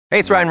Hey,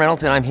 it's Ryan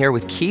Reynolds, and I'm here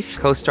with Keith,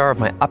 co-star of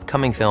my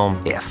upcoming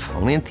film, If,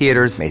 only in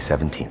theaters May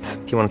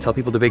 17th. Do you want to tell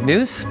people the big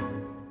news?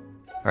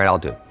 All right, I'll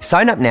do it.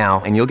 Sign up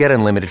now and you'll get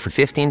unlimited for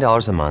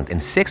 $15 a month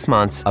and 6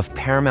 months of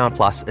Paramount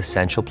Plus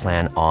Essential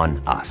Plan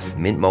on us.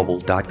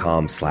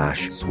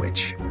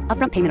 MintMobile.com/switch.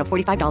 Upfront payment of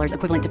 $45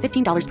 equivalent to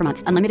 $15 per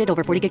month. Unlimited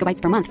over 40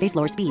 gigabytes per month. Face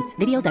lower speeds.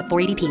 Videos at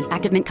 480p.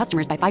 Active Mint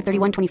customers by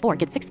 531.24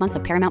 get 6 months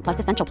of Paramount Plus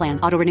Essential Plan.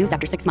 Auto renews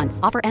after 6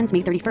 months. Offer ends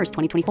May 31st,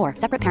 2024.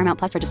 Separate Paramount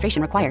Plus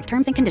registration required.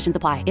 Terms and conditions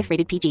apply if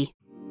rated PG.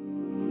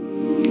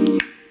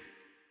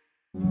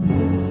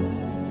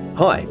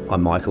 Hi,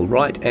 I'm Michael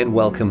Wright and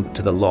welcome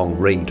to The Long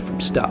Read from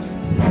Stuff.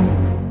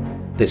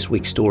 This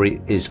week's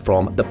story is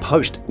from the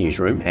Post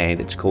newsroom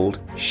and it's called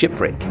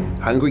Shipwreck,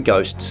 Hungry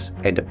Ghosts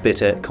and a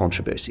Bitter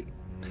Controversy.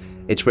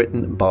 It's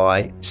written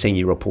by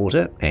senior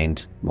reporter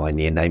and my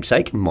near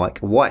namesake, Mike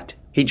White.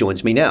 He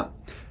joins me now.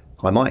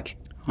 Hi, Mike.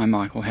 Hi,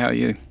 Michael. How are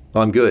you?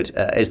 I'm good.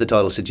 As the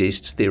title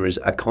suggests, there is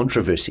a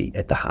controversy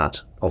at the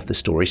heart of the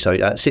story.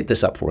 So set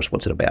this up for us.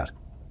 What's it about?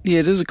 Yeah,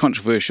 it is a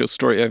controversial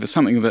story over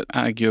something that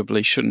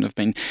arguably shouldn't have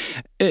been.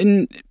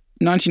 In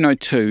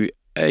 1902,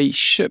 a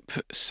ship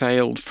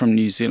sailed from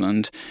New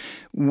Zealand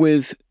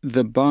with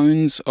the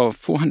bones of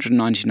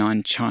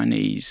 499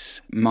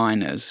 Chinese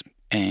miners,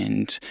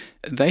 and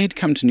they had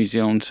come to New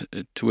Zealand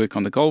to work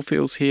on the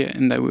goldfields here,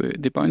 and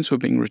their bones were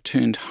being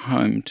returned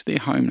home to their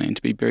homeland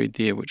to be buried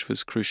there, which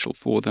was crucial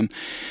for them.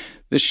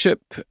 The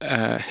ship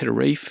hit a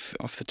reef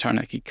off the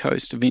Taranaki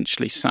coast,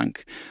 eventually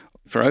sunk.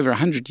 For over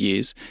 100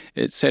 years,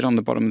 it sat on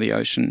the bottom of the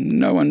ocean.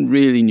 No one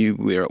really knew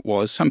where it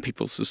was. Some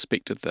people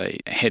suspected they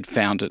had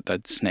found it.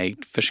 They'd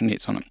snagged fishing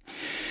nets on it.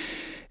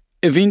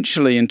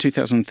 Eventually, in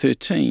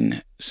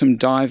 2013, some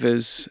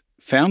divers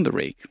found the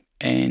wreck,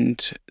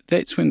 and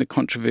that's when the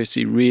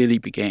controversy really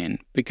began,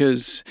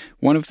 because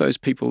one of those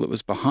people that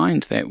was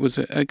behind that was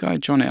a guy,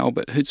 John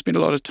Albert, who'd spent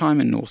a lot of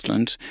time in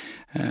Northland,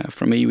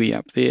 from iwi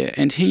up there,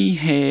 and he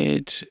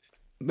had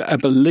a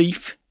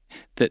belief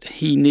that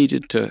he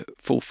needed to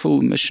fulfill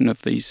the mission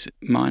of these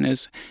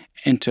miners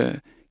and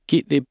to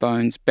get their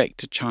bones back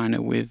to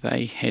China where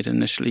they had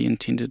initially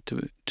intended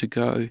to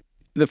go.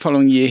 The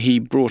following year he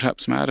brought up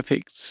some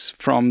artefacts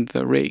from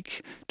the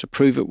wreck to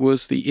prove it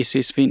was the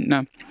SS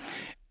Ventnor.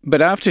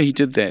 But after he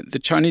did that, the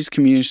Chinese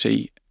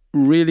community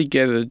really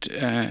gathered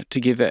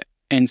together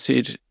and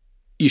said,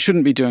 you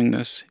shouldn't be doing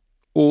this.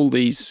 All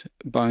these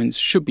bones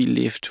should be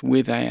left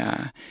where they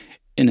are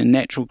in a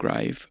natural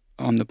grave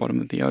on the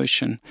bottom of the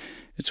ocean.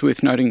 It's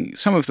worth noting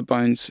some of the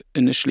bones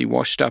initially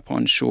washed up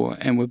on shore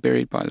and were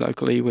buried by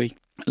local iwi.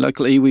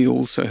 Local iwi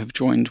also have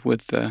joined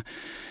with the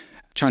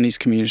Chinese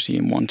community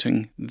in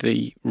wanting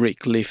the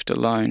wreck left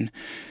alone.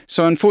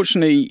 So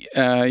unfortunately,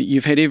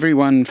 you've had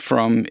everyone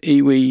from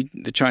iwi,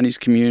 the Chinese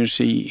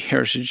community,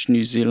 Heritage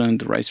New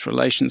Zealand, the Race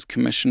Relations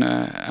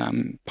Commissioner,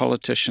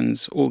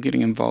 politicians, all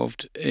getting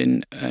involved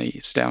in a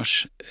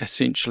stoush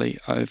essentially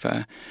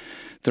over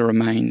the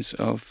remains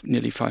of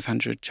nearly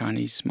 500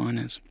 Chinese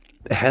miners.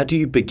 How do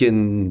you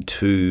begin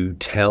to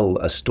tell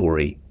a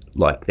story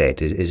like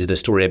that? Is it a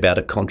story about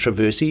a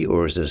controversy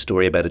or is it a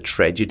story about a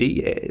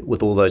tragedy?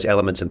 With all those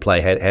elements in play,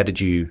 how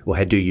do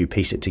you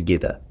piece it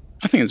together?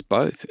 I think it's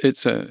both.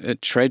 It's a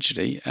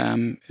tragedy.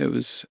 It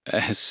was a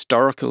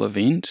historical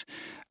event.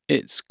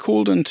 It's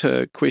called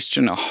into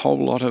question a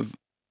whole lot of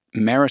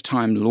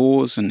maritime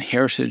laws and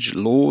heritage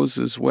laws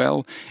as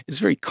well. It's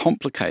very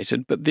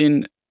complicated, but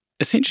then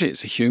essentially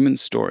it's a human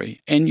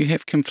story, and you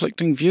have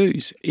conflicting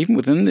views. Even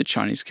within the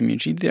Chinese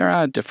community, there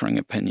are differing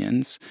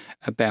opinions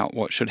about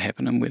what should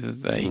happen and whether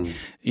there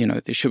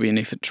should be an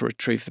effort to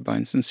retrieve the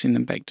bones and send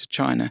them back to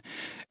China.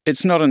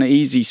 It's not an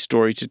easy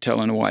story to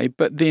tell in a way,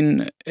 but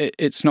then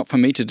it's not for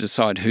me to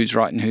decide who's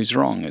right and who's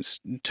wrong. It's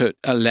to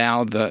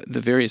allow the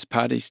various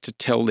parties to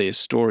tell their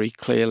story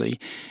clearly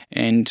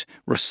and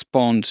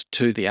respond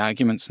to the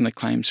arguments and the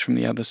claims from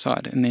the other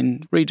side, and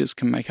then readers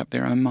can make up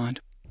their own mind.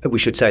 We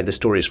should say the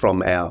story is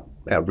from our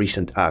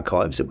recent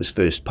archives. It was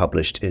first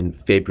published in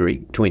February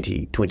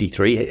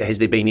 2023. Has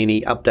there been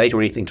any update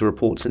or anything to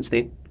report since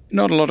then?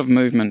 Not a lot of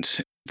movement.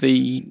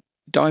 The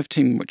dive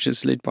team, which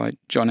is led by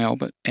John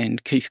Albert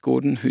and Keith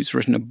Gordon, who's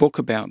written a book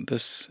about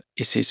this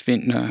SS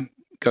Ventnor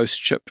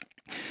ghost ship,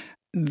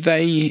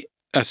 they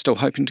are still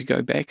hoping to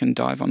go back and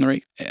dive on the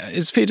wreck.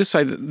 It's fair to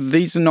say that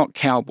these are not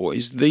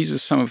cowboys. These are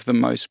some of the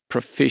most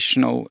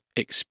professional,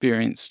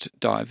 experienced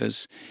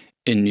divers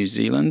in New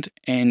Zealand,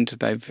 and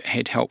they've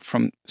had help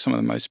from some of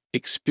the most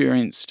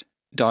experienced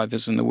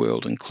divers in the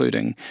world,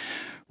 including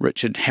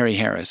Richard Harry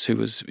Harris, who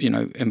was,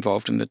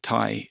 involved in the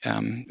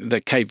the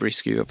cave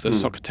rescue of the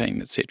soccer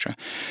team, etc.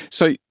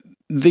 So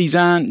these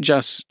aren't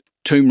just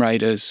tomb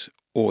raiders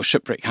or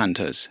shipwreck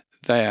hunters.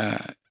 They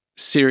are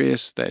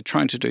serious. They're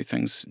trying to do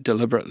things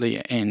deliberately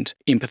and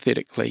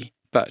empathetically,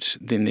 but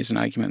then there's an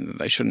argument that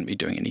they shouldn't be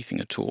doing anything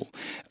at all.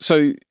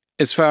 So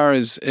as far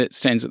as it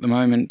stands at the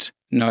moment,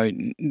 no,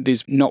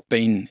 there's not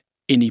been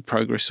any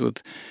progress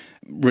with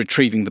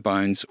retrieving the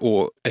bones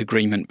or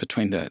agreement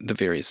between the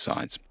various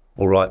sides.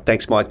 All right,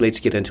 thanks, Mike. Let's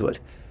get into it.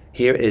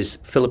 Here is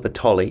Philippa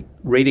Tolley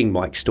reading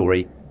Mike's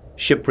story,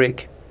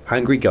 Shipwreck,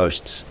 Hungry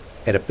Ghosts,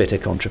 and a bitter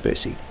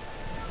controversy.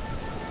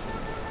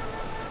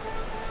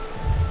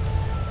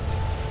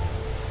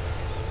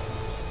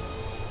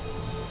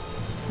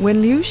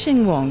 When Liu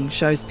Xingwang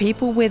shows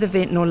people where the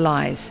Ventnor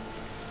lies,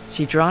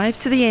 she drives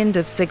to the end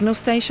of Signal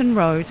Station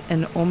Road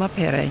in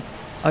Omapere,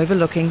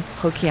 overlooking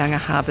Hokianga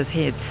Harbour's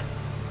heads.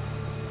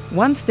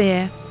 Once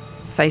there,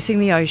 facing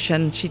the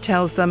ocean, she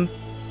tells them,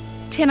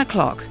 10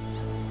 o'clock,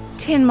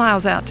 10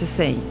 miles out to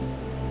sea.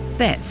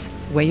 That's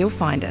where you'll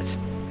find it.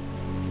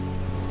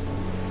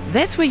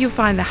 That's where you'll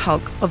find the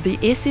hulk of the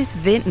SS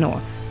Ventnor,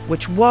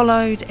 which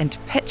wallowed and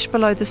pitched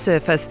below the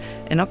surface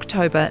in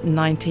October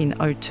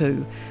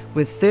 1902,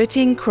 with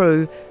 13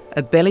 crew,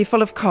 a belly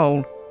full of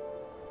coal,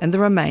 and the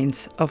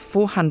remains of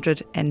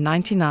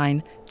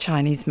 499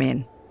 Chinese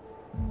men.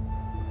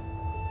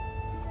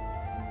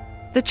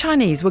 The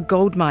Chinese were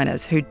gold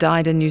miners who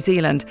died in New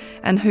Zealand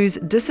and whose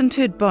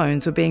disinterred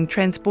bones were being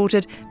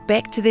transported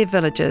back to their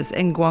villages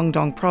in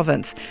Guangdong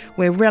province,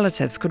 where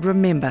relatives could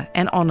remember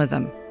and honour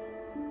them.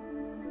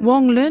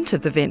 Wong learnt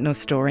of the Ventnor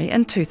story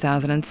in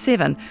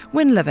 2007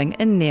 when living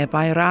in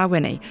nearby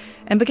Rawene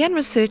and began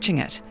researching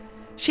it.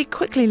 She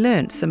quickly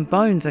learnt some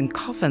bones and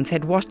coffins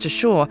had washed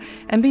ashore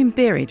and been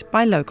buried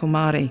by local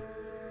Māori.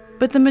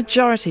 But the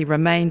majority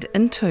remained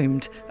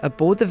entombed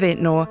aboard the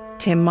Ventnor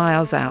 10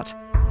 miles out,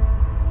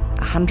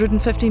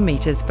 150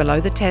 metres below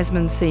the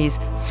Tasman Sea's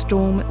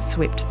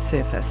storm-swept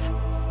surface.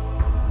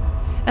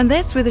 And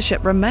that's where the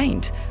ship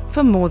remained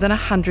for more than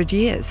 100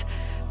 years,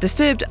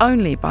 disturbed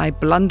only by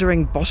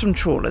blundering bottom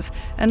trawlers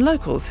and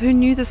locals who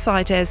knew the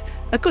site as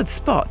a good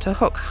spot to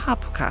hook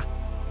hapuka.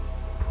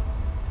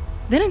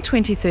 Then in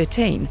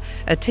 2013,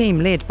 a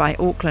team led by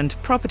Auckland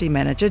property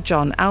manager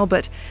John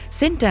Albert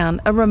sent down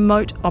a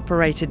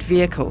remote-operated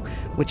vehicle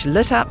which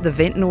lit up the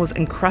Ventnor's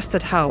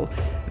encrusted hull,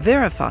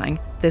 verifying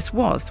this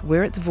was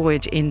where its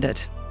voyage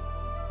ended.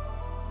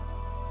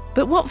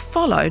 But what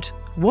followed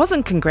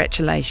wasn't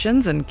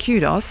congratulations and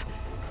kudos.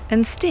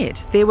 Instead,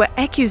 there were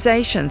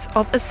accusations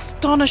of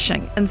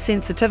astonishing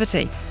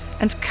insensitivity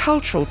and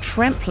cultural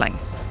trampling.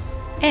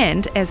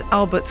 And as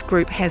Albert's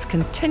group has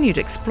continued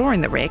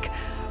exploring the wreck,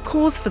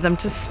 calls for them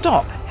to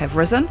stop have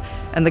risen,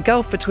 and the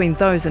gulf between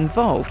those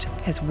involved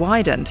has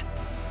widened,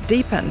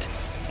 deepened,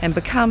 and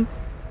become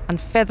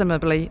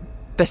unfathomably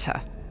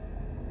bitter.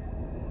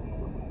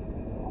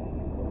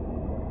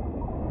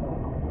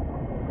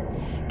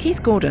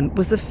 Keith Gordon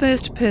was the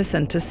first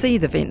person to see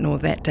the Ventnor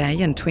that day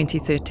in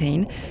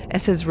 2013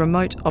 as his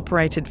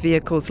remote-operated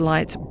vehicle's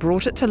lights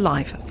brought it to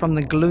life from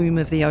the gloom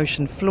of the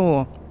ocean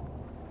floor.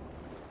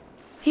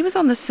 He was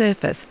on the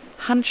surface,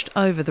 hunched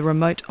over the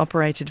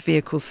remote-operated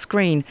vehicle's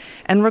screen,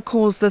 and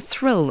recalls the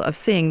thrill of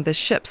seeing the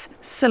ship's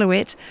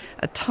silhouette,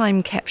 a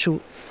time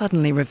capsule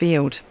suddenly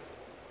revealed.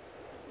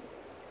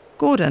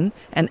 Gordon,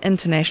 an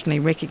internationally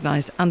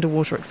recognised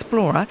underwater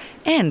explorer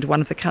and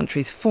one of the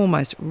country's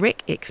foremost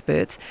wreck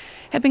experts,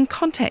 had been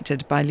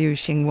contacted by Liu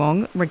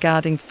Xingwang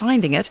regarding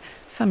finding it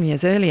some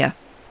years earlier.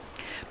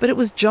 But it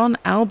was John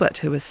Albert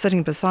who was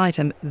sitting beside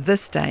him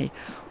this day,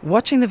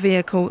 watching the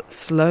vehicle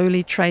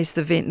slowly trace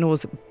the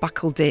Ventnor's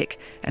buckle deck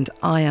and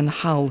iron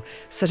hull,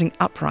 sitting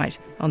upright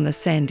on the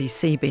sandy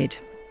seabed.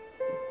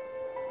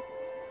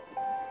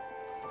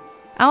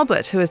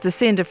 Albert, who is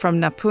descended from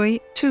Ngāpuhi,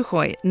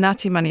 Tūhoe,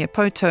 Ngāti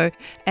Maniapoto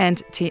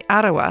and Te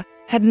Arawa,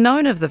 had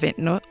known of the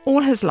Ventnor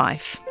all his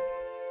life.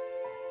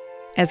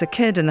 As a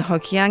kid in the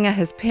Hokianga,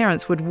 his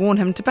parents would warn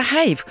him to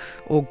behave,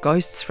 or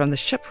ghosts from the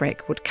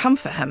shipwreck would come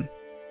for him.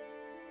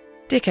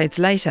 Decades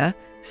later,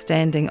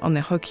 standing on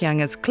the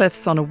Hokianga's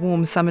cliffs on a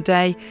warm summer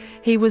day,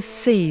 he was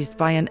seized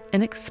by an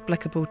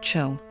inexplicable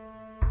chill.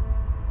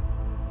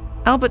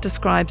 Albert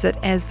describes it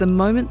as the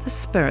moment the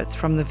spirits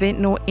from the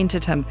Ventnor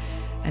entered him,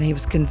 and he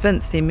was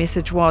convinced their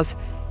message was,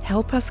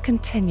 "Help us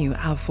continue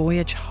our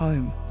voyage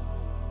home."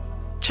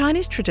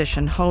 Chinese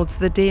tradition holds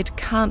the dead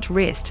can't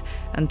rest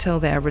until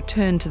they are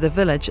returned to the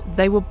village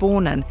they were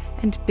born in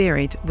and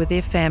buried with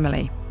their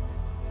family.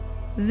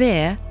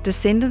 There,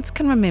 descendants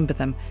can remember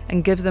them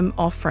and give them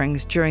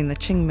offerings during the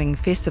Qingming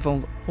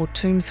festival or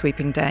tomb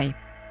sweeping day.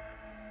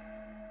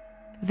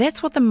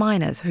 That's what the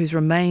miners whose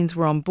remains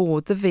were on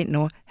board the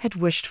Ventnor had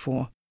wished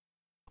for.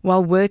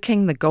 While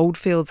working the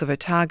goldfields of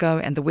Otago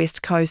and the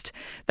west coast,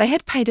 they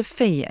had paid a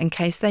fee in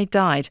case they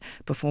died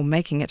before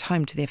making it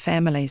home to their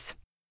families.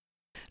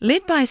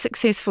 Led by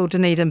successful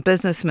Dunedin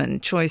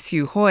businessman Choi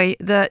Siu Hoi,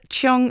 the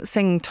Cheong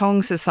Sing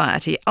Tong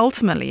Society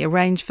ultimately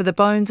arranged for the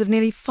bones of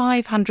nearly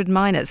 500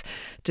 miners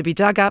to be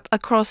dug up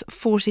across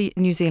 40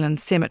 New Zealand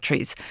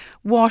cemeteries,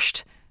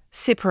 washed,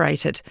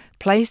 separated,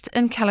 placed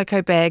in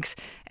calico bags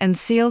and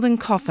sealed in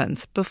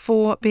coffins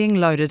before being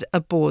loaded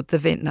aboard the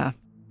Ventnor.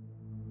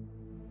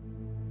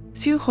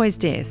 Siu Hoi's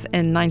death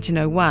in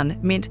 1901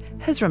 meant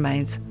his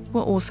remains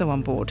were also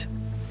on board.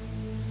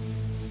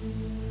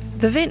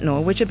 The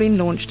Ventnor, which had been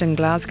launched in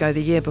Glasgow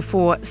the year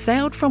before,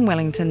 sailed from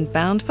Wellington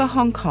bound for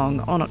Hong Kong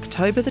on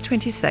October the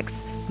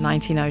 26th,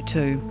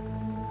 1902.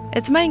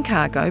 Its main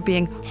cargo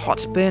being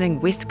hot-burning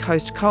West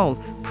Coast coal,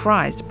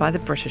 prized by the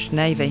British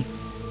Navy.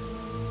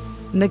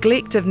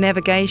 Neglect of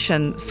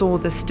navigation saw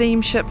the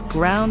steamship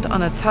ground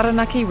on a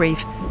Taranaki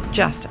reef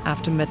just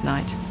after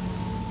midnight.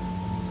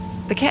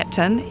 The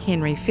captain,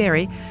 Henry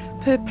Ferry,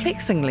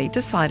 perplexingly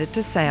decided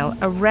to sail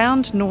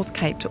around North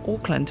Cape to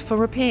Auckland for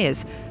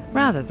repairs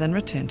rather than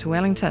return to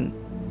Wellington.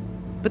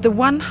 But the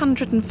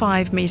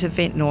 105-metre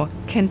Ventnor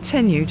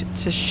continued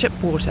to ship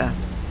water,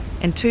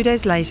 and 2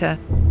 days later,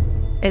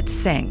 it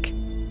sank,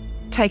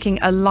 taking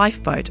a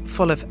lifeboat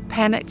full of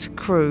panicked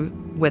crew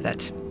with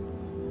it.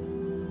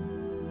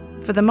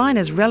 For the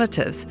miners'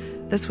 relatives,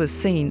 this was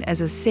seen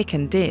as a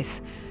second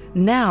death.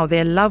 Now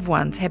their loved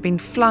ones had been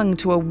flung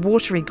to a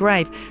watery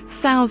grave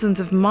thousands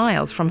of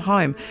miles from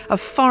home, a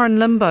foreign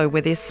limbo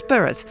where their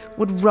spirits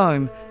would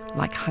roam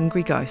like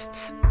hungry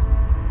ghosts.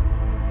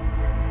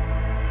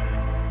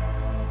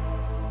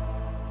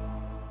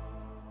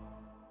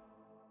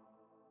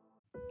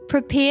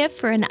 Prepare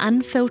for an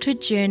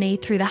unfiltered journey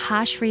through the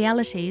harsh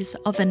realities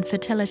of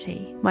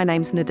infertility. My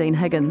name's Nadine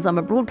Higgins. I'm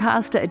a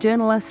broadcaster, a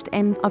journalist,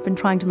 and I've been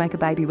trying to make a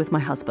baby with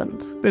my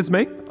husband. That's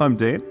me. I'm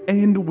Dan,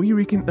 and we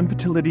reckon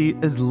infertility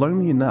is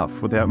lonely enough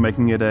without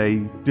making it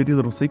a dirty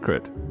little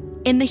secret.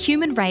 In The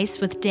Human Race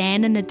with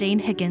Dan and Nadine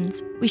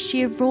Higgins, we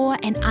share raw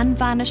and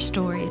unvarnished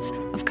stories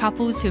of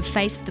couples who've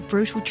faced the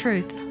brutal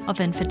truth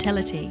of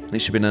infertility.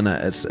 Unless you've been in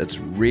it, it's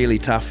really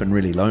tough and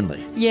really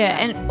lonely. Yeah,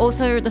 and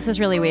also, this is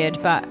really weird,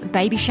 but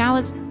baby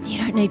showers, you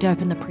don't need to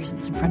open the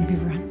presents in front of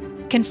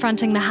everyone.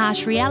 Confronting the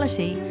harsh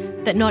reality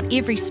that not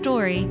every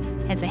story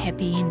has a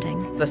happy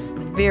ending. This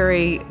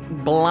very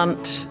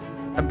blunt,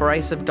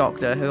 abrasive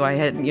doctor who I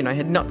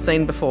had not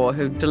seen before,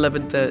 who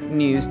delivered the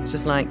news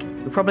just like,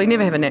 you'll probably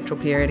never have a natural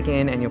period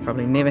again and you'll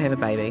probably never have a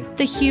baby.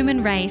 The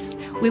Human Race,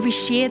 where we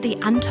share the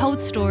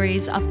untold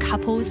stories of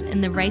couples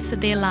in the race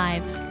of their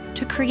lives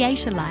to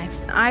create a life.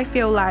 I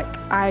feel like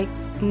I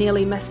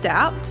nearly missed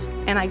out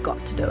and I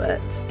got to do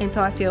it, and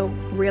so I feel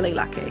really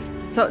lucky.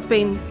 So it's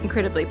been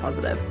incredibly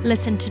positive.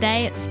 Listen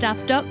today at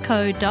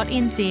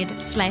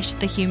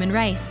stuff.co.nz/The Human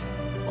Race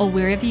or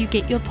wherever you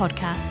get your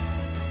podcasts.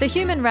 The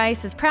Human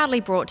Race is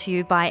proudly brought to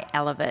you by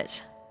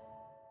Elevate.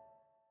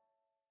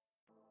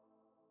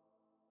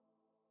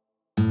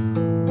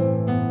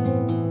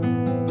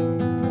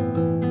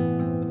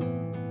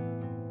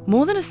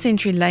 More than a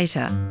century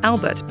later,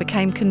 Albert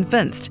became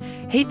convinced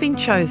he'd been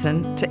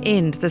chosen to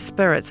end the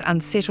spirit's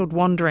unsettled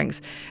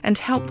wanderings and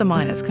help the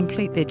miners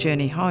complete their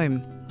journey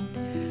home.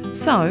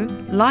 So,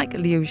 like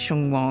Liu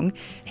Xiongwang,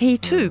 he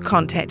too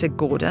contacted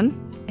Gordon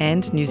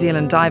and New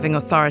Zealand Diving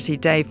Authority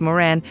Dave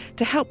Moran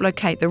to help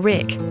locate the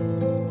wreck.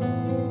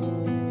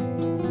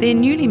 Their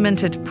newly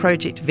minted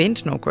Project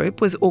Ventnor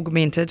group was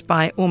augmented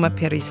by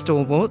Omaperi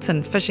stalwarts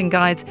and fishing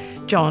guides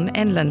John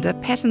and Linda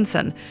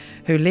Pattinson,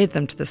 who led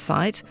them to the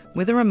site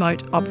where the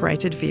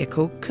remote-operated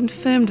vehicle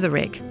confirmed the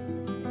wreck.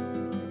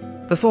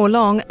 Before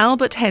long,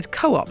 Albert had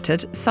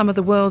co-opted some of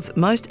the world's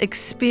most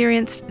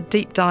experienced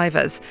deep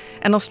divers,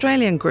 an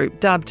Australian group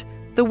dubbed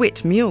the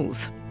Wet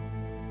Mules.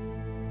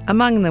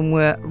 Among them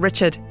were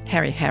Richard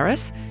Harry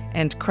Harris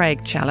and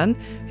Craig Challen,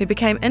 who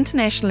became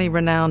internationally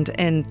renowned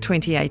in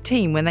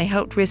 2018 when they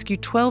helped rescue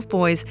 12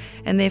 boys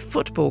and their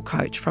football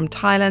coach from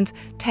Thailand's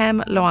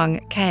Tam Loang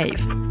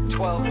Cave.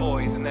 12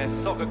 boys and their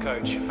soccer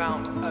coach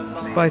found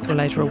alive. Both were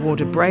later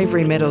awarded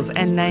bravery medals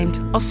and named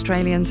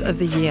Australians of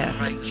the Year.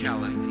 Craig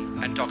Challen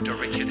and Dr.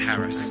 Richard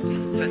Harris.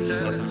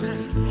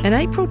 In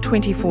April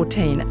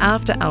 2014,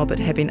 after Albert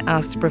had been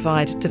asked to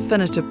provide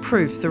definitive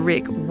proof the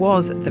wreck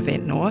was the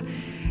Ventnor,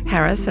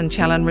 Harris and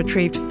Challen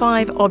retrieved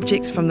 5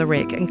 objects from the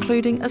wreck,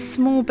 including a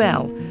small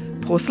bell,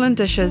 porcelain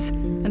dishes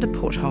and a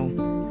porthole.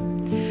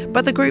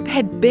 But the group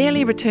had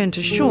barely returned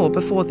to shore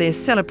before their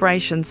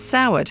celebrations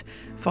soured,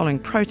 following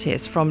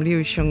protests from Liu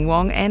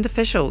Xiongwang and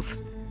officials.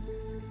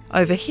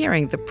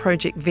 Overhearing the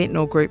Project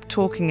Ventnor group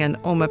talking in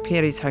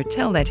Omaperi's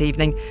hotel that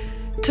evening,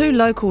 2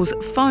 locals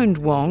phoned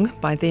Wong,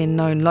 by then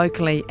known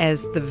locally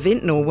as the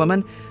Ventnor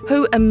woman,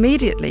 who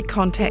immediately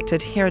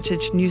contacted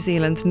Heritage New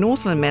Zealand's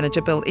Northland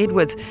manager Bill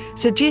Edwards,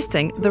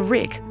 suggesting the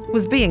wreck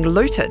was being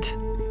looted.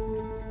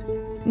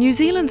 New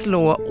Zealand's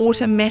law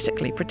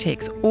automatically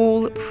protects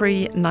all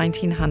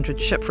pre-1900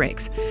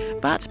 shipwrecks,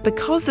 but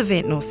because the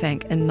Ventnor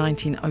sank in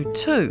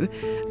 1902,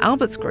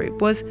 Albert's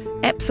group was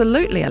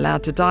absolutely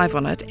allowed to dive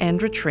on it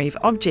and retrieve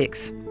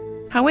objects.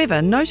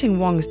 However, noting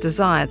Wong's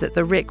desire that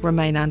the wreck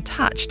remain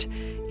untouched,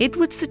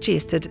 Edwards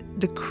suggested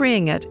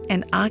decreeing it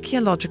an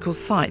archaeological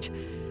site,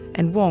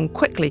 and Wong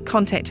quickly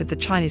contacted the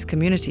Chinese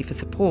community for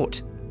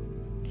support.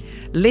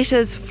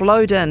 Letters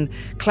flowed in,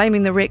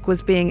 claiming the wreck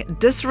was being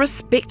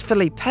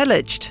disrespectfully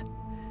pillaged.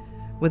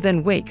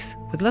 Within weeks,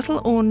 with little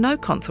or no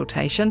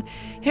consultation,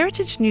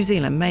 Heritage New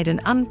Zealand made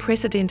an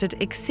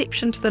unprecedented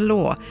exception to the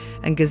law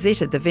and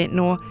gazetted the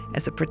Ventnor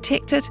as a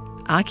protected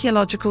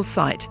archaeological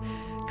site,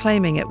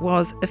 claiming it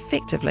was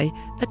effectively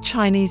a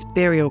Chinese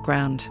burial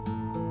ground.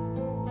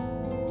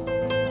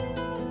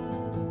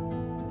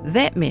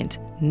 That meant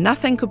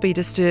nothing could be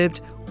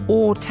disturbed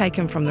or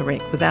taken from the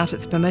wreck without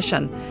its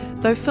permission,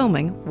 though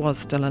filming was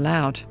still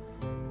allowed.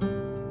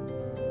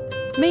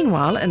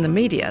 Meanwhile, in the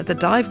media, the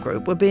dive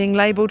group were being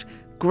labelled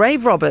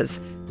grave robbers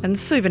and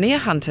souvenir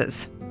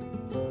hunters.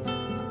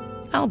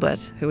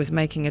 Albert, who was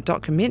making a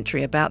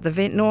documentary about the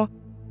Ventnor,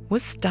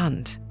 was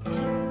stunned.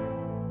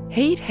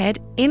 He'd had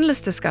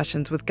endless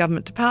discussions with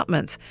government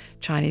departments,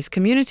 Chinese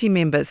community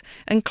members,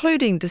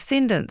 including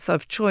descendants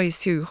of Choi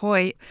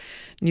Siu-hoi,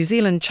 New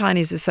Zealand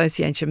Chinese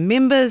Association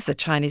members, the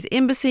Chinese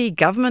embassy,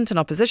 government and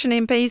opposition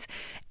MPs,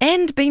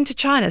 and been to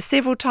China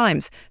several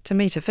times to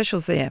meet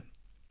officials there.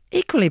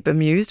 Equally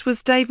bemused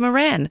was Dave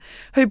Moran,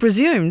 who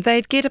presumed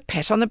they'd get a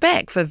pat on the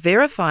back for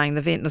verifying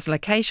the ventnor's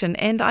location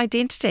and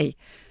identity,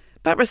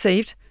 but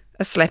received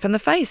a slap in the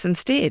face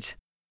instead.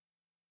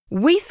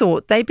 We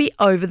thought they'd be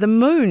over the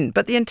moon,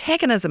 but the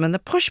antagonism and the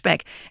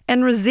pushback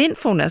and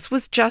resentfulness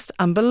was just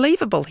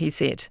unbelievable, he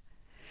said.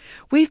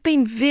 We've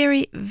been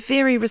very,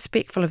 very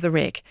respectful of the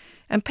wreck,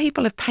 and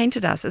people have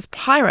painted us as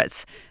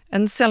pirates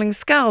and selling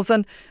skulls,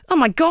 and, oh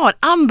my God,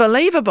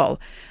 unbelievable!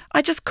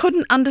 I just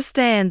couldn't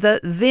understand the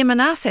them and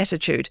us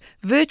attitude,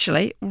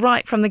 virtually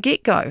right from the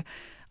get-go.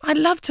 I'd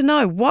love to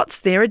know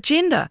what's their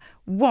agenda,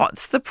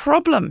 what's the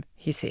problem,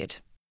 he said.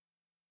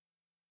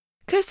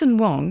 Kirsten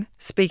Wong,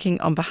 speaking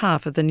on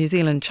behalf of the New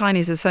Zealand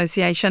Chinese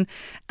Association,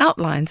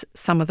 outlines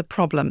some of the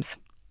problems.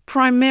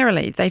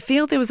 Primarily, they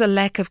feel there was a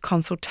lack of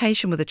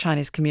consultation with the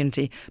Chinese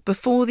community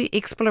before the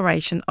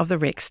exploration of the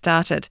wreck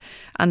started,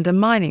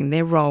 undermining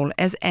their role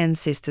as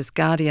ancestors'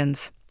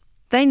 guardians.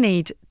 They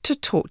need to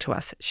talk to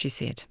us, she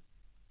said.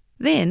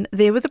 Then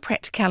there were the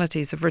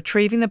practicalities of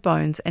retrieving the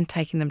bones and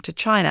taking them to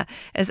China,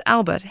 as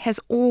Albert has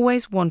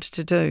always wanted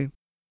to do.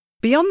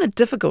 Beyond the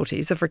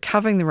difficulties of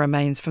recovering the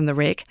remains from the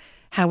wreck,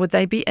 how would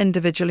they be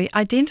individually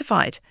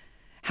identified?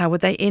 How would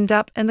they end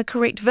up in the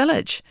correct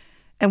village?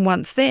 And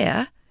once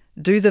there,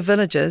 do the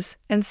villages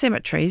and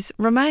cemeteries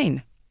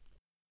remain?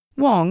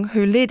 Wong,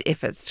 who led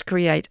efforts to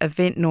create a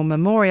Ventnor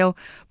memorial,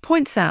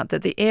 points out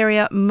that the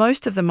area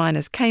most of the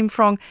miners came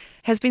from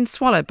has been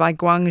swallowed by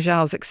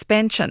Guangzhou's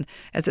expansion,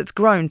 as it's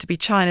grown to be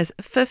China's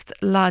fifth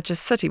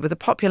largest city with a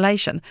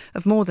population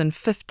of more than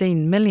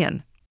 15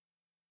 million.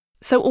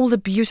 So all the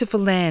beautiful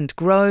land,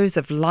 groves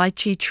of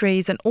lychee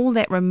trees and all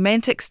that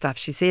romantic stuff,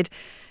 she said,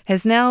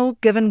 has now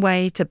given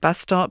way to bus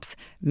stops,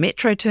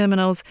 metro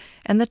terminals,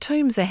 and the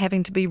tombs are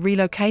having to be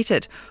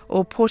relocated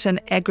or put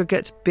in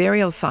aggregate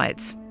burial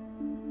sites.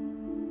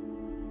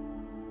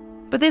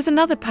 But there's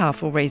another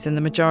powerful reason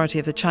the majority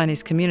of the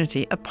Chinese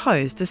community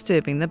oppose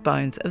disturbing the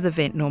bones of the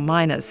Ventnor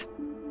miners.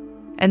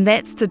 And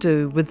that's to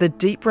do with the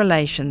deep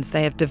relations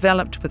they have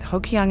developed with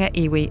Hokianga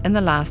iwi in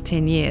the last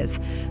 10 years,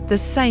 the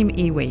same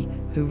iwi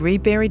who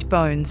reburied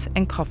bones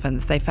and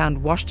coffins they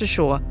found washed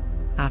ashore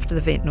after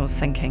the Ventnor's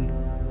sinking.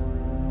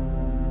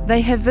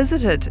 They have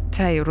visited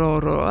Te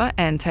Roroa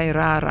and Te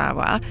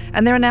Rarawa,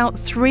 and there are now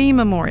 3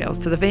 memorials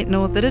to the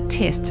Ventnor that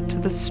attest to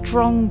the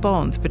strong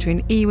bonds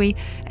between iwi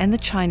and the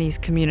Chinese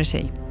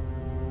community.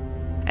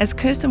 As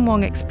Kirsten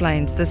Wong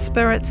explains, the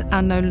spirits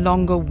are no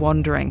longer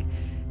wandering.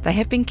 They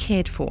have been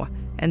cared for,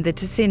 and their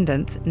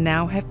descendants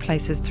now have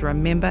places to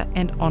remember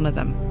and honour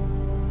them.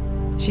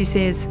 She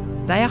says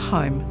they are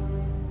home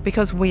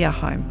because we are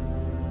home.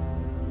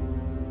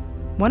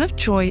 One of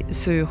Choi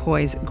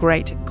Siu-hoi's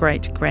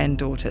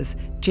great-great-granddaughters,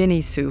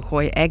 Jenny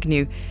Siu-hoi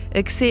Agnew,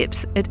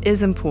 accepts it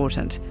is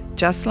important,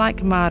 just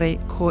like Māori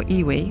ko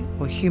iwi,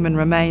 or human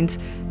remains,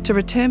 to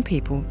return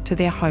people to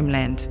their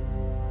homeland.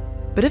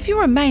 But if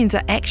your remains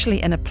are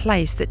actually in a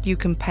place that you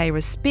can pay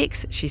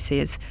respects, she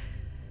says,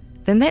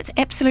 then that's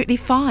absolutely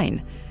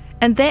fine.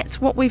 And that's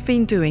what we've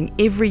been doing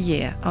every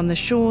year on the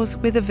shores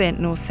where the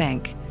Ventnor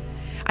sank.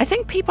 I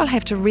think people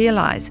have to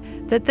realise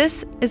that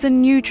this is a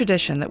new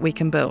tradition that we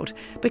can build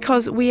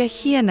because we are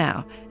here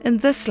now, in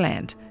this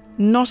land,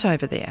 not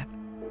over there.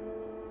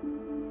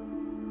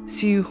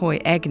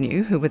 Siu-hoi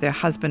Agnew, who with her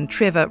husband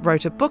Trevor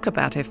wrote a book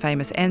about her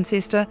famous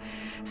ancestor,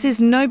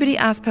 says nobody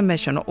asked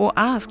permission or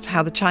asked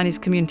how the Chinese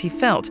community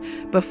felt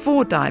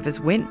before divers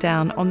went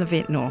down on the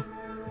Ventnor.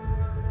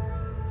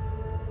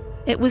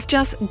 It was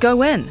just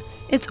go in.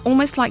 It's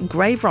almost like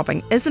grave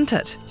robbing, isn't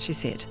it? She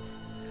said.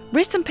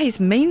 Rest in peace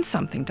means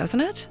something,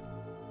 doesn't it?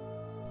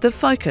 The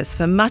focus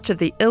for much of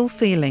the ill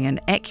feeling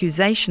and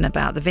accusation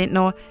about the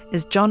Ventnor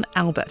is John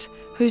Albert,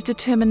 whose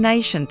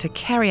determination to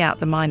carry out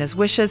the miners'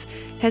 wishes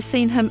has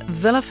seen him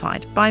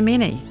vilified by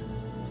many.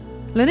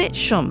 Lynette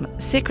Shum,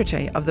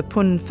 secretary of the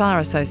Pun Far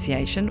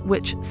Association,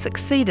 which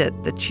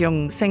succeeded the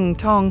Cheong Sing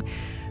Tong,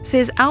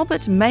 says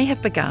Albert may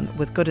have begun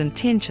with good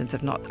intentions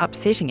of not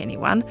upsetting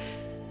anyone,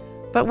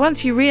 but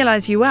once you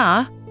realise you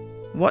are,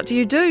 what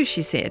do?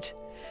 She said.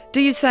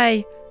 Do you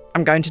say,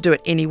 I'm going to do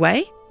it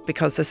anyway,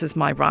 because this is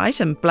my right,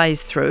 and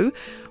blaze through?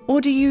 Or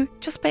do you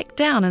just back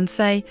down and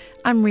say,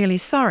 I'm really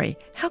sorry,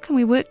 how can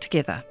we work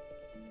together?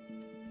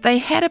 They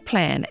had a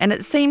plan, and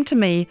it seemed to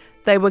me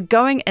they were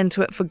going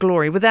into it for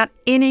glory without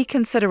any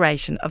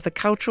consideration of the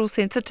cultural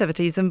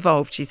sensitivities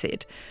involved, she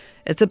said.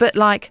 It's a bit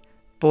like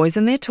boys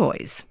and their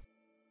toys.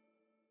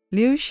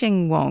 Liu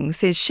Xing-wong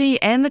says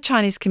she and the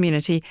Chinese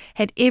community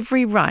had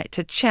every right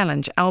to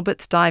challenge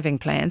Albert's diving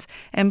plans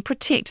and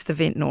protect the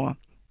Ventnor.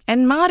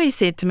 And Māori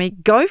said to me,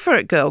 go for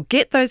it, girl,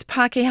 get those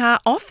Pākehā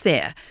off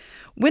there.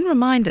 When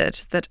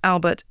reminded that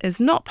Albert is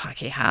not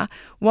Pākehā,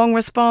 Wong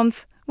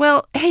responds,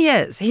 well, he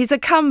is. He's a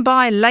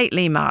come-by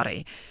lately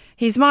Māori.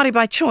 He's Māori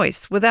by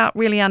choice, without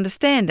really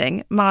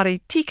understanding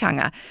Māori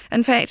tikanga.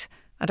 In fact,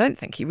 I don't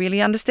think he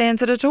really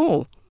understands it at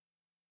all.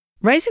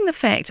 Raising the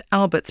fact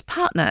Albert's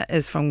partner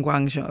is from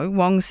Guangzhou,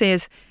 Wong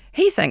says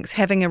he thinks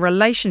having a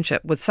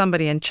relationship with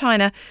somebody in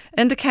China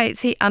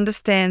indicates he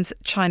understands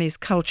Chinese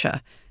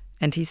culture,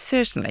 and he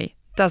certainly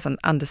doesn't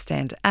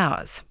understand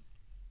ours.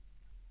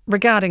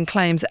 Regarding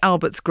claims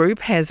Albert's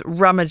group has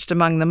rummaged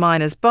among the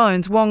miners'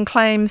 bones, Wong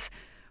claims,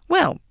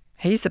 well,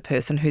 he's the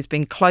person who's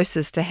been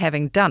closest to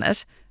having done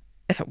it,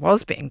 if it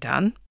was being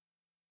done.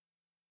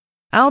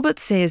 Albert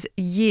says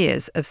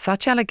years of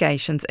such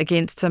allegations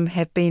against him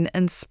have been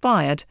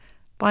inspired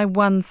by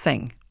one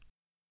thing: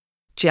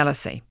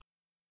 jealousy.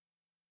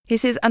 He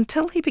says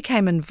until he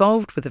became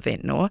involved with the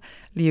Ventnor,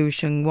 Liu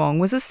Xing Wong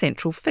was a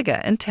central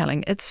figure in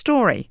telling its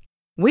story.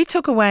 We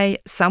took away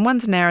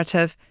someone's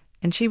narrative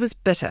and she was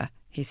bitter,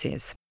 he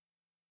says.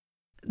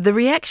 The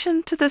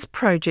reaction to this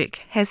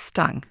project has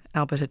stung,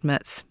 Albert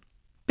admits.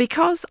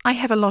 Because I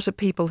have a lot of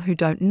people who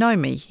don't know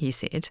me, he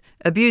said,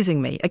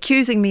 abusing me,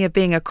 accusing me of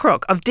being a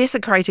crook, of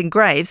desecrating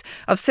graves,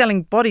 of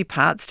selling body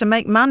parts to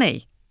make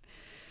money.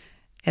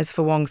 As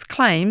for Wong's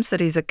claims that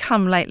he's a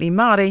come-lately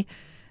Māori,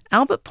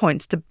 Albert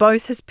points to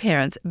both his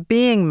parents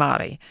being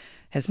Māori.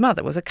 His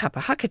mother was a kapa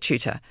haka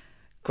tutor,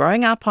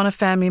 growing up on a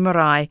family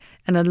marae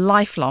and a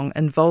lifelong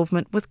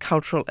involvement with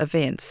cultural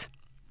events.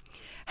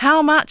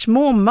 How much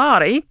more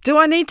Māori do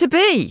I need to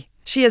be?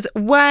 She is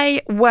way,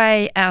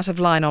 way out of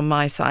line on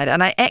my side,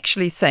 and I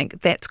actually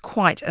think that's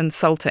quite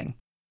insulting.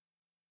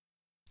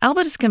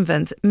 Albert is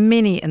convinced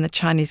many in the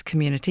Chinese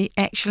community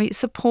actually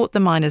support the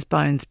miners'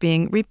 bones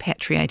being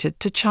repatriated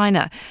to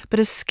China, but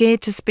is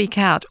scared to speak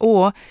out,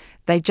 or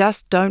they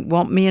just don't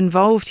want me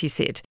involved, he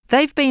said.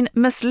 They've been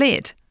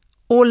misled,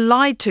 or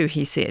lied to,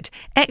 he said.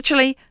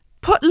 Actually,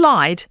 put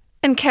lied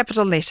in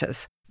capital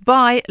letters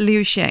by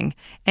Liu Xing,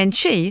 and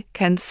she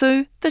can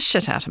sue the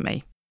shit out of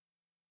me.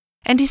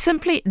 And he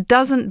simply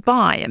doesn't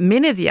buy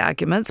many of the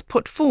arguments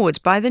put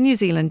forward by the New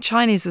Zealand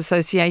Chinese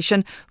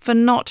Association for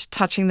not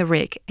touching the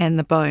wreck and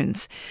the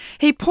bones.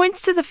 He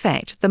points to the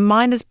fact the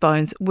miners'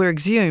 bones were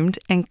exhumed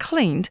and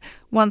cleaned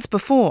once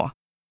before.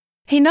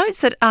 He notes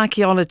that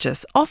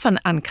archaeologists often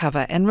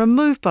uncover and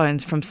remove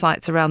bones from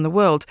sites around the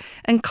world,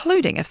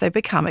 including if they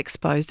become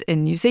exposed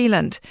in New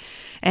Zealand.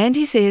 And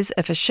he says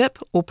if a ship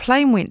or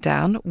plane went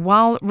down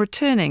while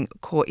returning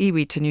ko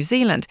iwi to New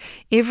Zealand,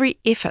 every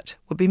effort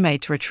would be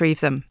made to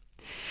retrieve them.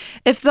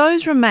 If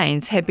those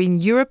remains had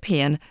been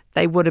European,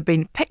 they would have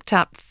been picked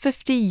up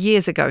 50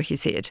 years ago, he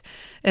said.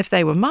 If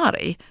they were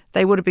Māori,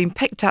 they would have been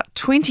picked up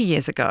 20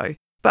 years ago.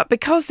 But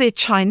because they're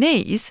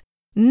Chinese,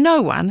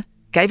 no one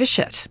gave a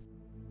shit.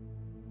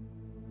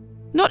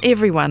 Not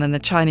everyone in the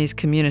Chinese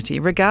community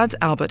regards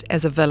Albert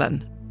as a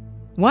villain.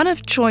 One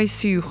of Choi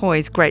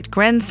Siu-Hoi's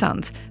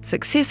great-grandsons,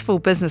 successful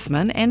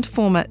businessman and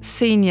former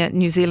Senior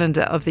New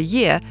Zealander of the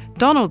Year,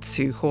 Donald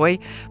Siu-Hoi,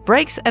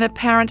 breaks an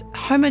apparent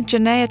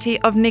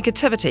homogeneity of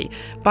negativity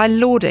by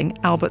lauding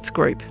Albert's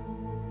group.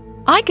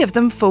 I give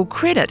them full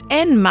credit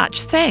and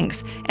much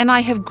thanks, and I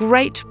have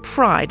great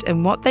pride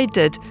in what they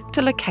did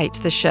to locate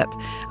the ship.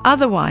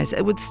 Otherwise,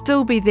 it would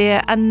still be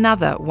there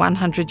another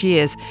 100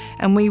 years,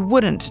 and we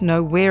wouldn't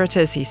know where it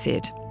is, he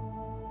said.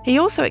 He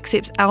also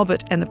accepts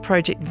Albert and the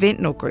Project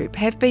Ventnor group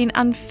have been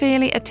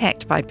unfairly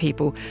attacked by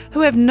people who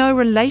have no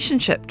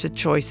relationship to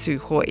Choi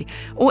Siu-Hoi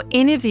or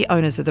any of the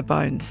owners of the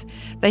bones.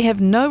 They have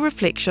no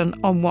reflection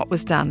on what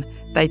was done.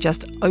 They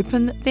just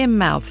open their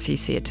mouths, he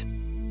said.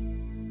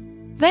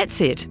 That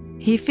said,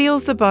 he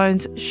feels the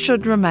bones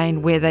should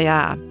remain where they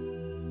are.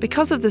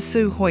 Because of the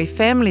Siu-Hoi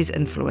family's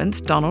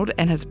influence, Donald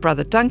and his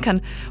brother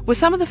Duncan were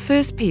some of the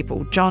first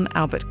people John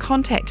Albert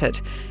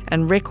contacted,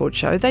 and records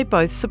show they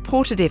both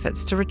supported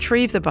efforts to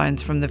retrieve the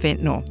bones from the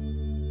Ventnor.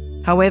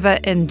 However,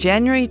 in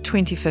January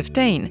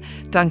 2015,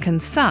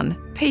 Duncan's son,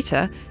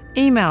 Peter,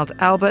 emailed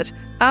Albert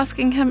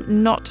asking him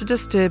not to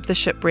disturb the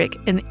shipwreck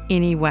in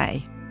any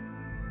way.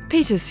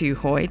 Peter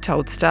Siu-Hoi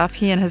told staff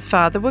he and his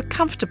father were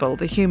comfortable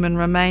the human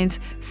remains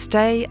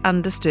stay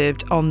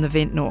undisturbed on the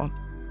Ventnor.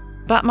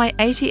 But my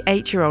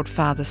 88-year-old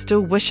father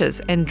still wishes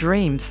and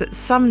dreams that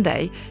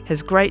someday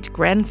his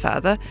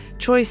great-grandfather,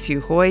 Choi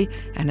Siu-Hoi,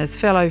 and his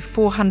fellow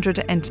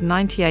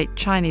 498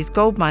 Chinese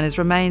gold miners'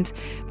 remains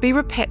be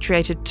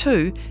repatriated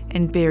to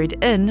and buried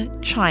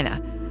in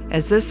China,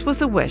 as this was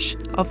the wish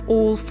of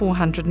all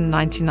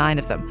 499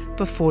 of them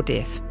before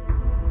death.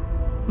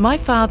 My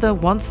father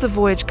wants the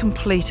voyage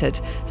completed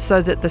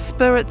so that the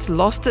spirits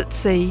lost at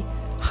sea,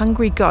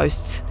 hungry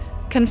ghosts,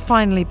 can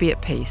finally be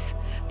at peace.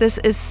 This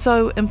is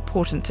so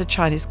important to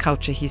Chinese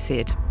culture, he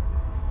said.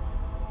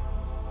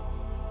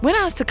 When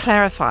asked to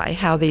clarify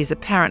how these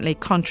apparently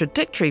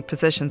contradictory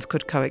positions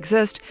could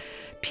coexist,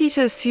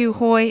 Peter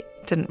Siu-Hoi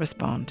didn't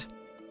respond.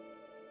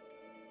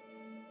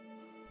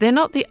 They're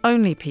not the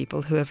only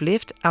people who have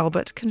left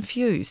Albert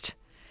confused.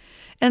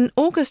 In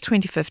August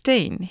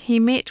 2015, he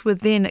met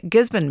with then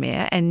Gisborne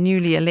Mayor and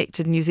newly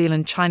elected New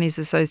Zealand Chinese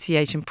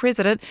Association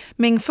President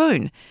Meng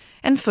Foon,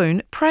 and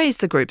Foon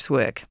praised the group's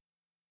work.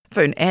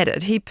 Foon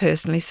added he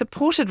personally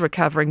supported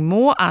recovering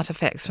more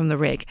artefacts from the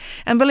wreck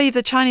and believed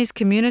the Chinese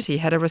community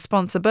had a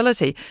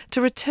responsibility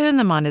to return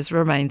the miners'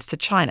 remains to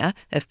China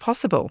if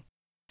possible.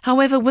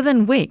 However,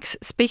 within weeks,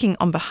 speaking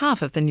on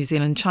behalf of the New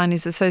Zealand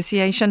Chinese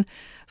Association,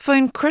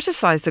 Foon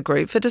criticised the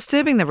group for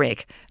disturbing the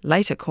wreck,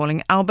 later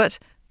calling Albert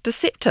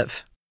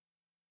deceptive.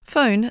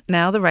 Foon,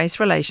 now the Race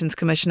Relations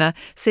Commissioner,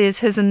 says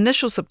his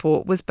initial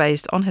support was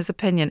based on his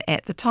opinion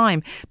at the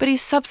time, but he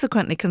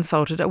subsequently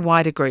consulted a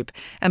wider group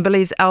and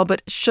believes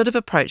Albert should have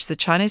approached the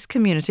Chinese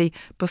community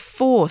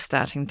before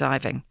starting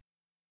diving.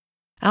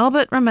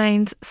 Albert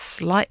remains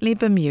slightly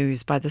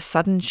bemused by the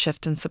sudden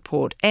shift in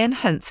support and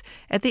hints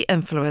at the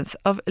influence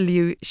of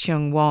Liu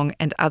Xiongwang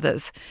and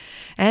others,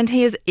 and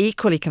he is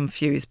equally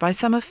confused by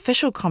some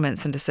official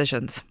comments and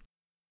decisions.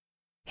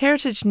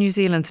 Heritage New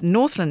Zealand's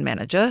Northland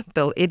manager,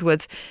 Bill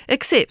Edwards,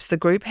 accepts the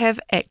group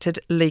have acted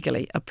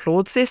legally,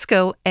 applauds their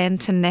skill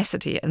and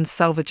tenacity in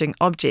salvaging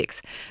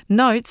objects,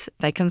 notes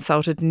they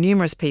consulted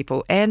numerous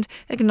people and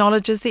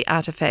acknowledges the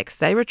artefacts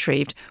they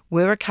retrieved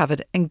were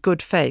recovered in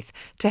good faith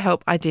to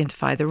help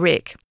identify the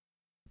wreck.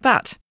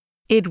 But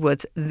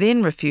Edwards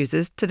then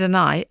refuses to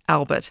deny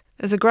Albert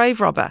is a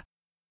grave robber.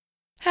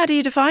 How do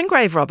you define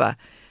grave robber?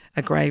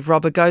 A grave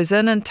robber goes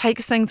in and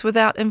takes things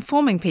without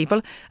informing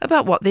people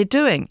about what they're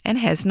doing and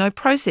has no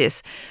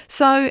process.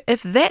 So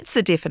if that's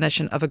the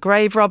definition of a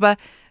grave robber,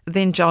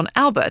 then John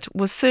Albert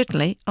was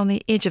certainly on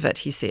the edge of it,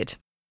 he said.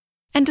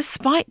 And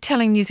despite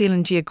telling New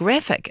Zealand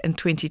Geographic in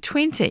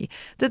 2020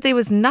 that there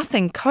was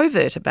nothing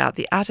covert about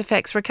the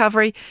artefacts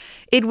recovery,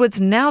 Edwards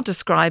now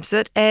describes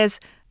it as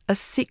a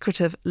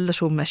secretive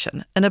little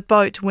mission in a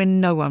boat when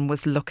no one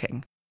was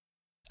looking.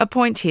 A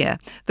point here,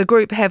 the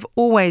group have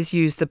always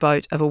used the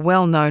boat of a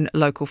well-known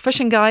local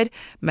fishing guide,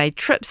 made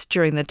trips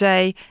during the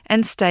day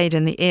and stayed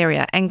in the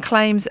area, and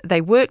claims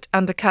they worked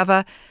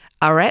undercover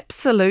are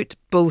absolute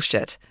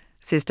bullshit,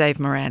 says Dave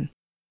Moran.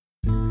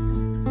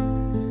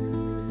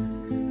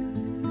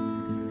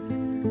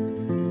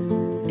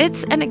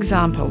 It's an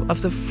example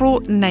of the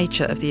fraught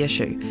nature of the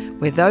issue,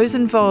 where those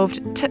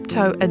involved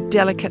tiptoe a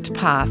delicate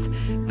path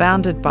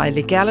bounded by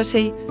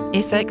legality,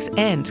 ethics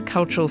and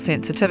cultural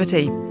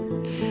sensitivity.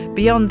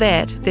 Beyond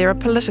that, there are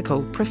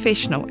political,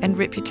 professional and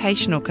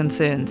reputational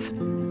concerns.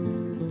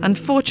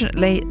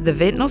 Unfortunately, the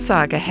Ventnor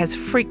saga has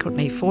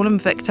frequently fallen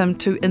victim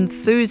to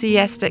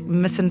enthusiastic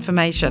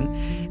misinformation,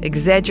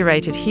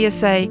 exaggerated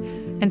hearsay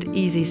and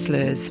easy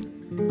slurs.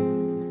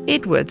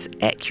 Edwards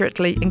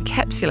accurately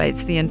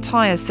encapsulates the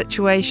entire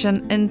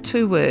situation in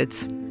 2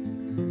 words.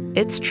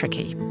 It's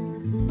tricky.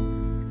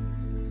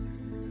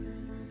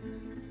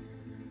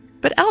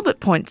 But Albert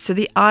points to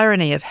the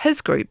irony of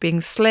his group being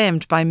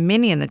slammed by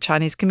many in the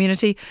Chinese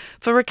community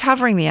for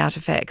recovering the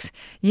artefacts,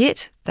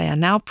 yet they are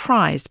now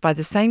prized by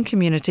the same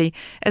community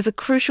as a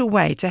crucial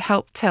way to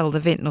help tell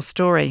the Ventnor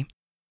story.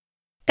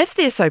 If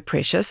they're so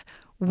precious,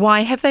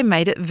 why have they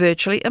made it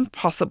virtually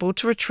impossible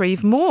to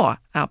retrieve more?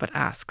 Albert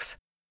asks.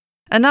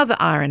 Another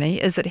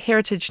irony is that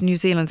Heritage New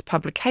Zealand's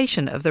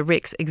publication of the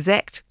wreck's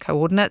exact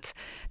coordinates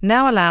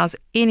now allows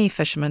any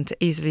fisherman to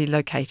easily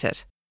locate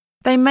it.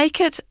 They make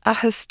it a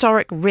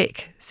historic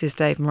wreck, says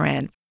Dave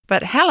Moran,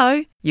 but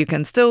hello, you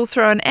can still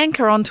throw an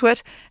anchor onto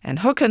it and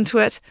hook into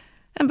it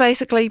and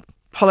basically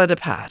pull it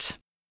apart.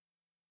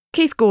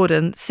 Keith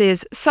Gordon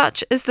says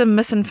such is the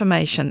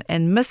misinformation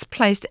and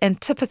misplaced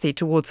antipathy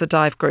towards the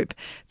dive group.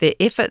 Their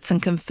efforts in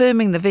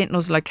confirming the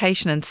Ventnor's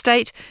location and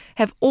state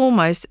have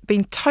almost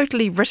been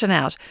totally written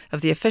out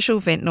of the official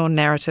Ventnor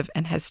narrative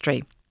and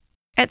history.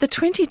 At the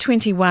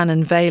 2021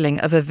 unveiling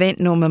of a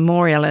Ventnor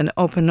memorial in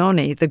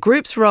Opunoni, the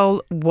group's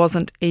role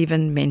wasn't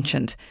even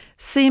mentioned.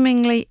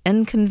 Seemingly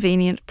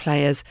inconvenient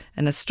players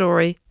in a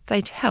story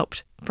they'd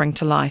helped bring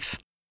to life.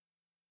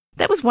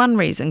 That was one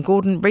reason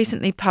Gordon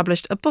recently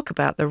published a book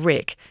about the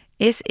wreck,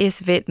 SS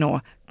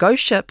Ventnor,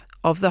 Ghost Ship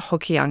of the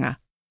Hokianga.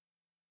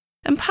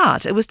 In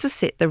part, it was to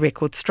set the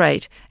record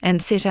straight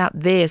and set out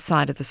their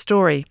side of the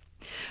story.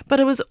 But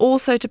it was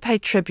also to pay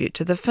tribute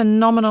to the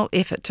phenomenal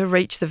effort to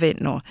reach the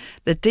Ventnor,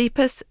 the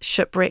deepest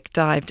shipwreck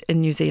dived in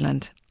New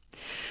Zealand.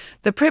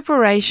 The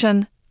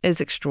preparation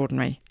is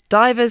extraordinary.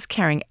 Divers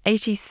carrying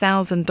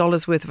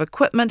 $80,000 worth of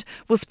equipment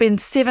will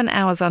spend 7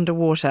 hours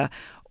underwater,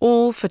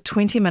 all for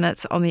 20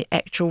 minutes on the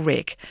actual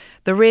wreck.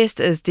 The rest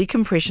is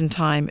decompression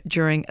time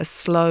during a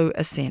slow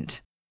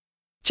ascent.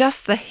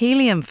 Just the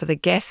helium for the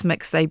gas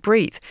mix they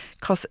breathe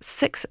costs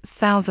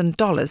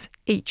 $6,000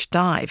 each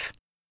dive.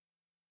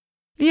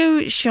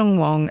 Liu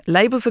Xiongwang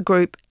labels the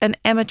group an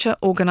amateur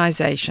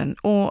organisation,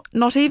 or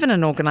not even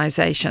an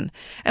organisation,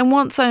 and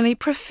wants only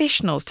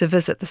professionals to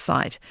visit the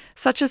site,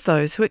 such as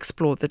those who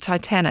explored the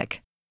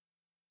Titanic.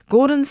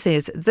 Gordon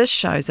says this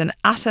shows an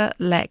utter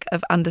lack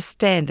of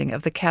understanding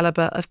of the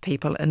calibre of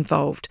people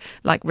involved,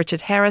 like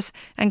Richard Harris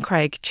and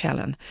Craig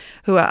Challen,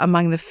 who are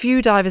among the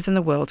few divers in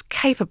the world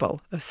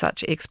capable of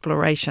such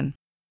exploration.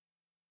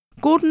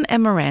 Gordon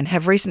and Moran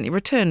have recently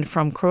returned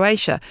from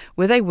Croatia,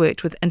 where they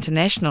worked with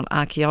international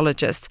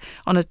archaeologists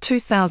on a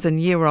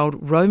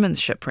 2,000-year-old Roman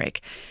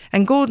shipwreck.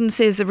 And Gordon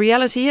says the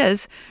reality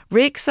is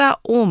wrecks are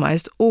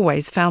almost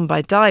always found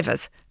by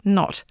divers,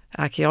 not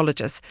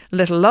archaeologists,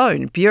 let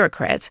alone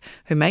bureaucrats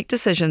who make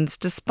decisions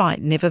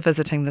despite never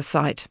visiting the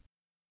site.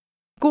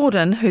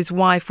 Gordon, whose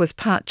wife was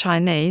part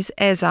Chinese,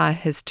 as are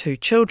his 2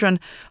 children,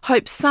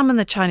 hopes some in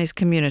the Chinese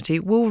community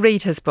will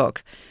read his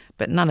book.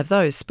 But none of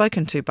those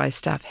spoken to by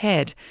staff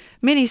had,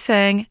 many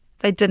saying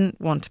they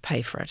didn't want to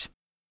pay for it.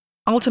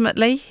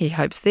 Ultimately, he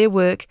hopes their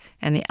work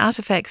and the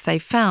artefacts they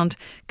found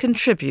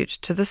contribute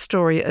to the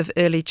story of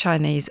early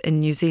Chinese in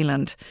New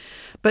Zealand.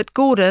 But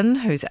Gordon,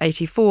 who's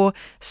 84,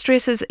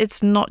 stresses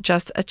it's not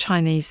just a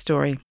Chinese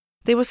story.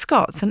 There were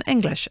Scots and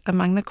English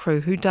among the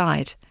crew who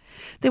died.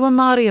 There were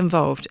Māori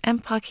involved,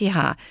 and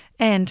Pākehā,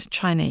 and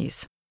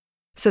Chinese.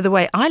 So the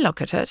way I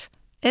look at it,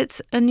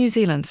 it's a New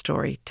Zealand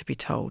story to be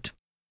told.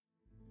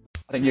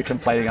 I think you're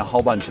conflating a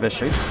whole bunch of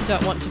issues.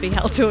 Don't want to be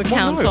held to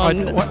account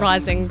on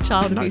rising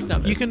child abuse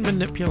numbers. You can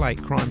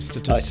manipulate crime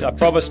statistics. I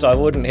promised I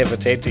wouldn't have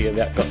attacked you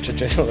about gotcha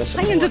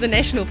journalism. Hang into the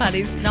National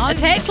Party's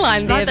attack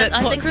line there. But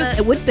I think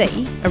it would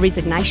be a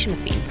resignation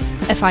offence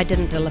if I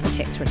didn't deliver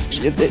tax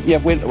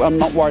reduction. I'm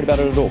not worried about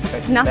it at all.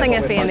 Nothing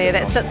iffy in there.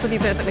 That sits with you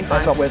perfectly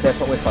fine. That's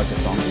what we're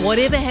focused on.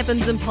 Whatever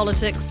happens in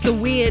politics, the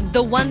weird,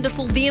 the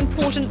wonderful, the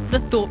important, the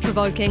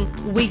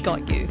thought-provoking, we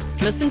got you.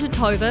 Listen to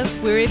Tova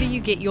wherever you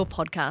get your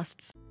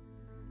podcasts.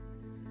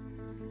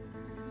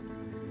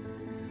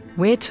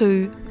 Where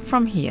to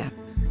from here?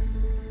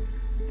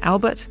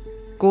 Albert,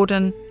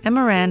 Gordon and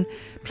Moran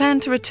plan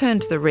to return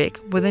to the wreck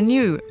with a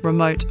new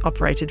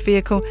remote-operated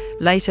vehicle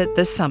later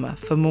this summer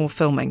for more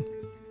filming.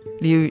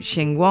 Liu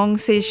Xingwang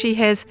says she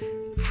has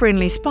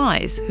friendly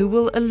spies who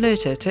will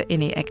alert her to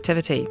any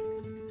activity.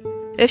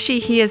 If she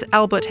hears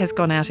Albert has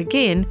gone out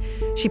again,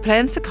 she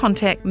plans to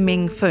contact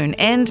Meng Foon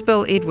and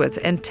Bill Edwards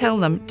and tell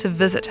them to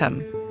visit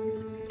him.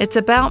 It's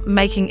about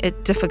making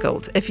it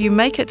difficult. If you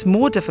make it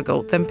more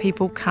difficult, then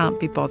people can't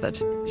be bothered,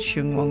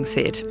 Xingwang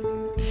said.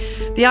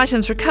 The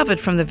items recovered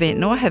from the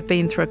Ventnor have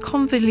been through a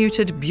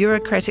convoluted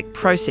bureaucratic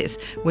process,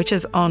 which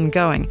is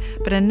ongoing,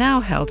 but are now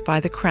held by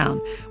the Crown,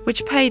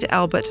 which paid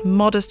Albert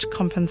modest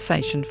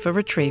compensation for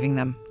retrieving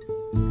them.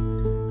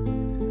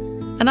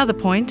 Another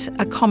point,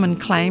 a common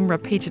claim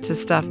repeated to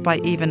staff by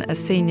even a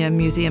senior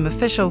museum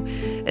official,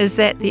 is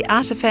that the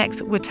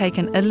artefacts were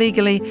taken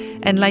illegally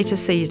and later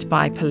seized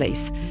by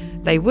police.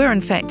 They were in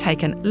fact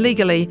taken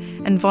legally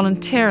and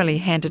voluntarily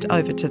handed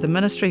over to the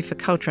Ministry for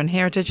Culture and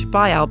Heritage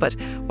by Albert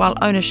while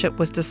ownership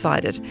was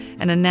decided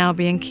and are now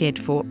being cared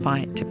for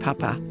by Te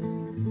Papa.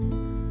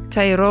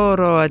 Te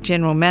Roroa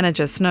General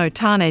Manager Snow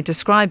Tane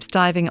describes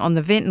diving on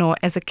the Ventnor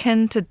as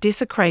akin to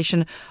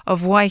desecration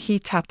of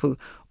Waihi Tapu,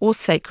 or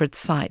sacred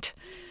site.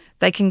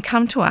 They can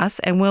come to us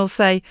and we'll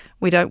say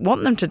we don't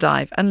want them to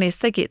dive unless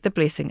they get the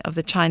blessing of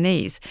the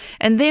Chinese,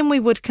 and then we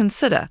would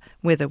consider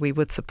whether we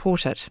would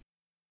support it.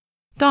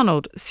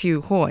 Donald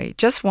Siu Hoi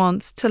just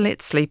wants to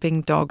let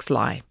sleeping dogs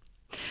lie.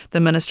 The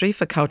Ministry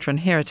for Culture and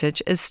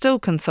Heritage is still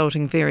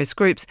consulting various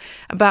groups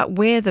about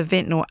where the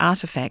Ventnor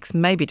artefacts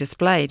may be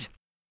displayed.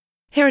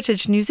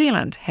 Heritage New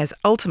Zealand has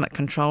ultimate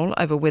control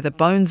over where the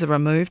bones are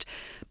removed,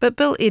 but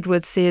Bill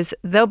Edwards says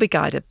they'll be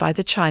guided by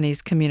the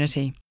Chinese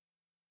community.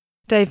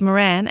 Dave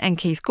Moran and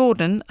Keith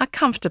Gordon are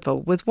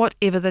comfortable with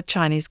whatever the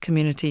Chinese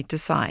community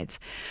decides.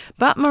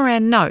 But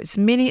Moran notes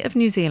many of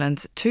New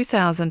Zealand's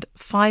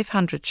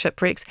 2,500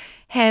 shipwrecks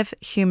have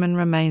human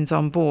remains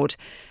on board,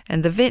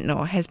 and the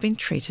Ventnor has been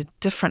treated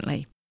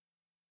differently.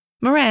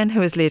 Moran,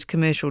 who has led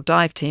commercial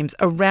dive teams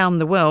around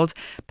the world,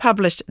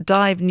 published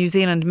Dive New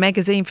Zealand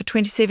magazine for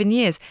 27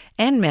 years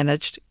and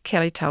managed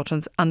Kelly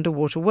Talton's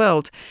Underwater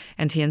World,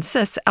 and he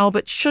insists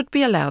Albert should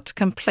be allowed to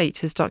complete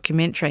his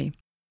documentary.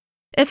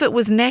 If it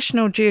was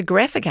National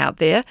Geographic out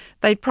there,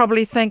 they'd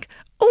probably think,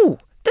 "Oh,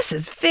 this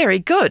is very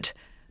good."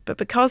 But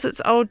because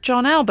it's old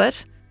John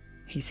Albert,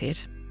 he said.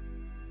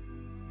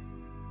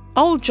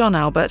 Old John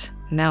Albert,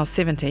 now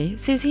 70,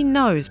 says he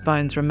knows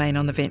bones remain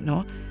on the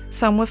Ventnor.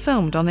 Some were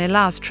filmed on their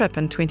last trip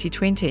in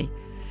 2020.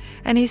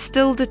 And he's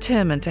still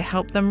determined to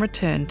help them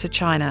return to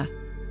China.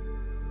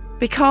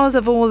 Because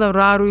of all the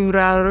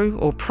raru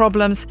or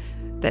problems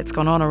that's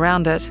gone on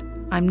around it,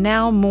 I'm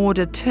now more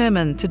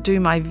determined to do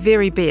my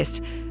very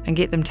best and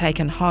get them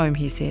taken home,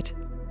 he said.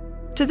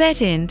 To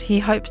that end, he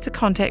hopes to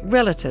contact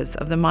relatives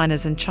of the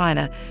miners in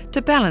China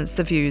to balance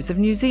the views of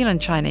New Zealand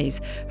Chinese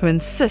who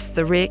insist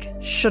the wreck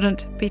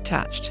shouldn't be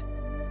touched.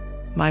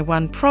 My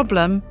one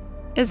problem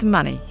is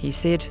money, he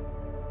said.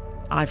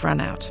 I've run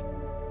out.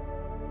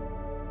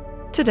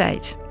 To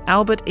date,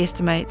 Albert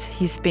estimates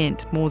he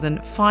spent more than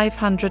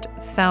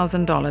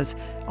 $500,000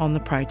 on the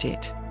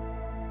project.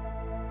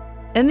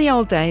 In the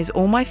old days,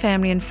 all my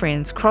family and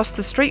friends crossed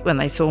the street when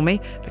they saw me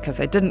because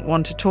they didn't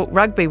want to talk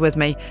rugby with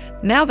me.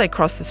 Now they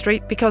cross the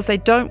street because they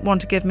don't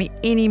want to give me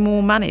any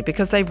more money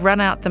because they've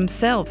run out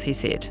themselves, he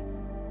said.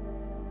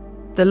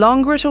 The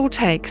longer it all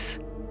takes,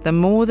 the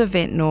more the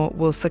Ventnor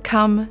will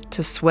succumb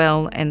to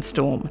swell and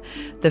storm.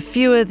 The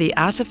fewer the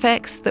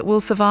artefacts that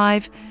will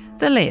survive,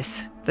 the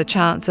less the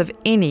chance of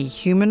any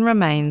human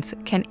remains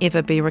can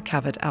ever be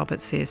recovered, Albert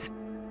says.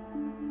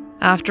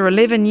 After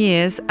 11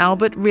 years,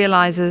 Albert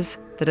realises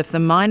that if the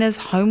miner's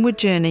homeward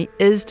journey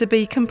is to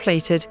be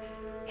completed,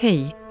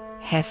 he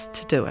has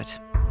to do it.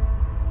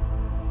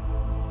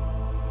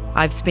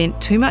 I've spent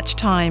too much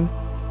time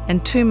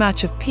and too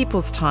much of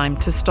people's time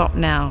to stop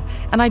now,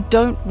 and I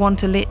don't want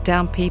to let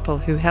down people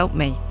who help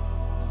me.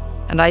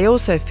 And I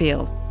also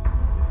feel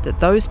that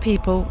those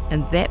people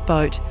in that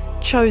boat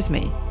chose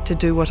me to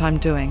do what I'm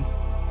doing,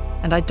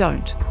 and I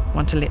don't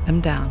want to let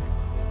them down.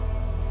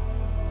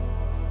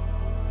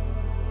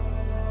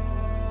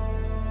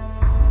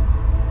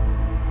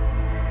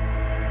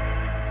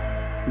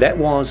 That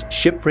was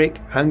Shipwreck,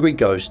 Hungry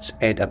Ghosts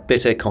and a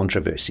Bitter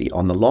Controversy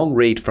on the long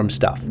read from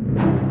Stuff.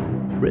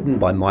 Written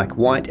by Mike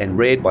White and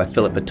read by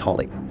Philippa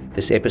Tolley.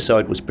 This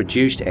episode was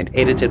produced and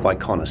edited by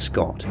Connor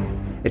Scott.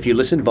 If you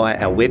listen via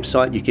our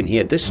website, you can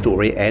hear this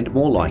story and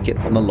more like it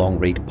on the Long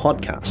Read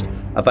podcast,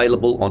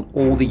 available on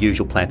all the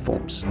usual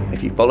platforms.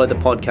 If you follow the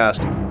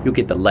podcast, you'll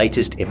get the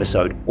latest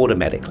episode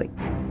automatically.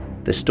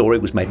 This story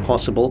was made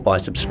possible by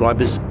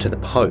subscribers to The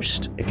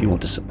Post. If you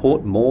want to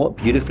support more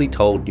beautifully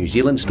told New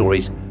Zealand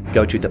stories,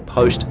 go to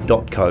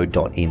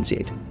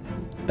thepost.co.nz.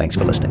 Thanks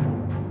for listening.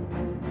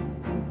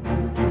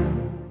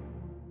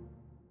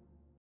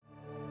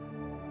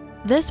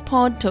 This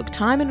pod took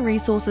time and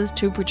resources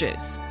to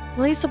produce.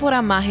 Please support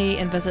our mahi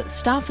and visit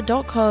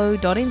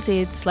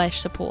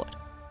stuff.co.nz/support.